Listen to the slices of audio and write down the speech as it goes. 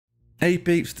Hey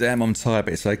peeps, damn I'm tired,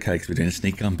 but it's okay because we're doing a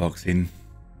sneak unboxing.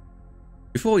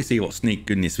 Before we see what sneak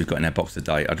goodness we've got in our box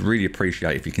today, I'd really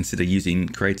appreciate if you consider using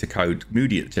creator code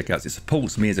Moody at the checkouts. It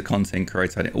supports me as a content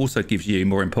creator and it also gives you,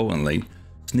 more importantly,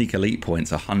 sneak elite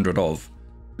points, 100 of.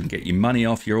 You can get you money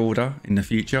off your order in the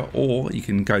future, or you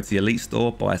can go to the elite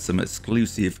store, buy some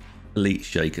exclusive elite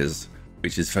shakers,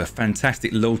 which is a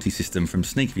fantastic loyalty system from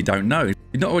Sneak. If you don't know, if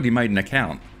you've not already made an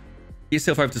account, get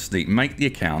yourself over to Sneak, make the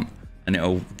account, and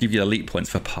it'll give you elite points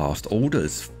for past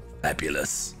orders.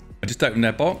 Fabulous. I just opened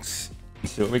their box and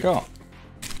see what we got.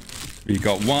 We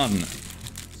got one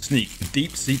Sneak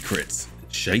Deep Secrets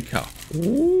shaker.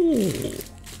 Ooh.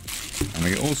 And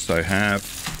we also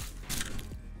have,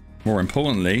 more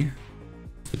importantly,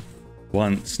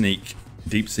 one Sneak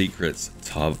Deep Secrets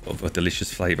tub of a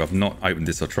delicious flavor. I've not opened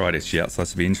this or tried this yet, so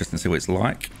this will be interesting to see what it's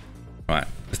like. Right,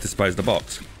 let's dispose the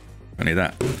box. Only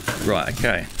that. Right,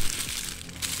 okay.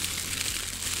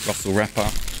 Russell wrapper.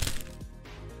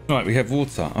 Right, we have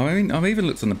water. I mean, I've even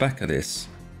looked on the back of this.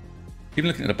 Even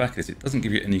looking at the back of this, it doesn't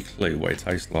give you any clue what it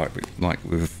tastes like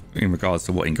with in regards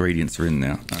to what ingredients are in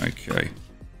there. Okay.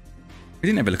 We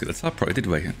didn't have a look at the tub probably, did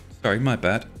we? Sorry, my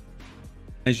bad.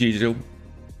 As usual,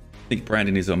 I think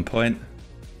branding is on point.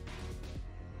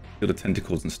 All the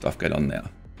tentacles and stuff going on there.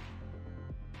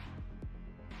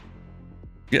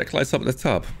 Get a close up of the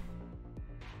tub.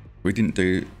 We didn't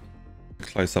do a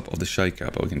close up of the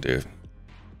shaker, but we can do.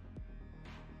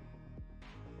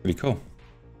 Pretty cool.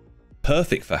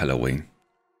 Perfect for Halloween.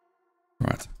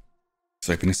 Right. Let's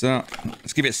open this up.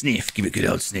 Let's give it a sniff. Give it a good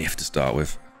old sniff to start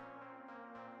with.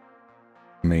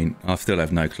 I mean, I still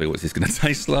have no clue what this is going to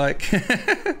taste like.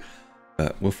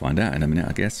 But we'll find out in a minute,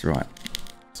 I guess. Right.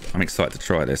 So I'm excited to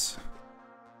try this.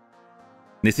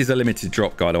 This is a limited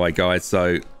drop, by the way, guys.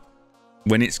 So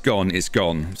when it's gone, it's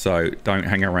gone. So don't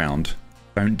hang around.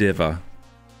 Don't dither.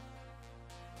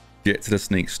 Get to the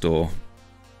Sneak store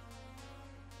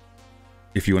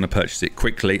if you want to purchase it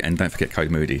quickly, and don't forget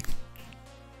code Moody.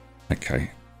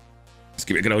 Okay. Let's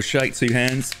give it a good old shake, 2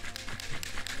 hands.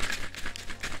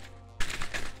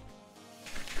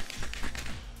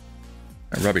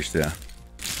 Rubbish there.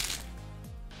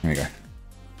 There we go.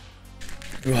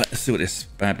 Right, let's see what this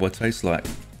bad boy tastes like.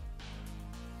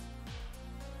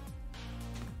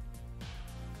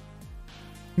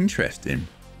 Interesting.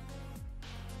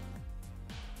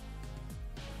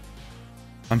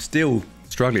 I'm still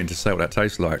struggling to say what that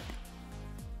tastes like.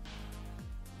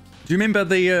 Do you remember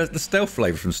the stealth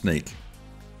flavour from Sneak?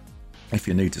 If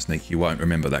you're new to Sneak, you won't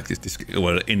remember that because it's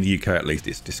well, in the UK at least,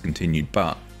 it's discontinued.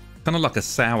 But kind of like a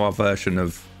sour version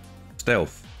of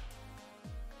stealth.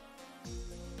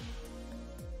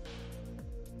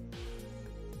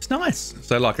 It's nice.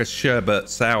 So like a sherbet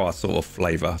sour sort of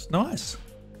flavour. It's nice.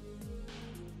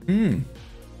 Mmm.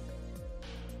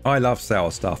 I love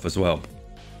sour stuff as well.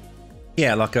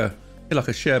 Yeah, like a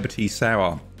sherbety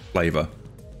sour flavour.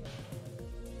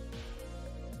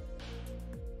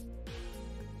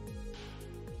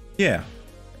 Yeah,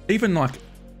 even like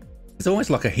it's almost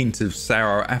like a hint of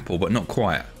sour apple, but not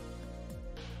quite.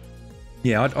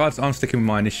 Yeah, I'm sticking with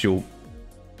my initial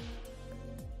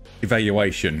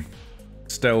evaluation.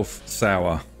 Stealth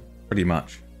sour, pretty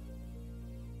much.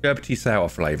 Sherbety sour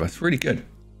flavour. It's really good.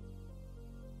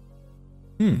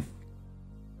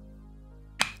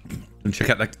 And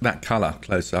check out that colour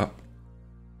close up.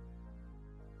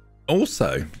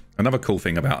 Also, another cool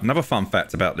thing about, another fun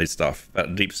fact about this stuff,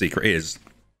 about Deep Secret, is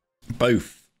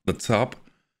both the tub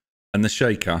and the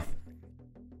shaker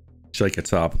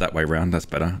tub, that way around, that's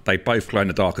better. They both glow in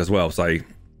the dark as well, so get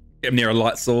them near a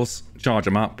light source, charge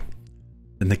them up,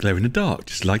 and they glow in the dark,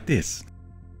 just like this.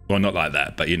 Well, not like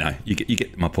that, but you know, you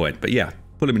get my point. But yeah,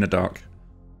 put them in the dark,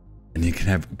 and you can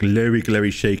have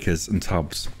glowy shakers and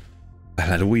tubs for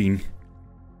Halloween.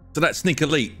 So that's Sneak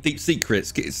Elite Deep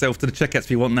Secrets. Get yourself to the checkouts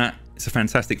if you want that. It's a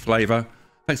fantastic flavour.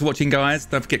 Thanks for watching, guys.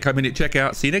 Don't forget, code Moody at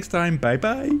checkout. See you next time. Bye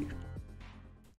bye.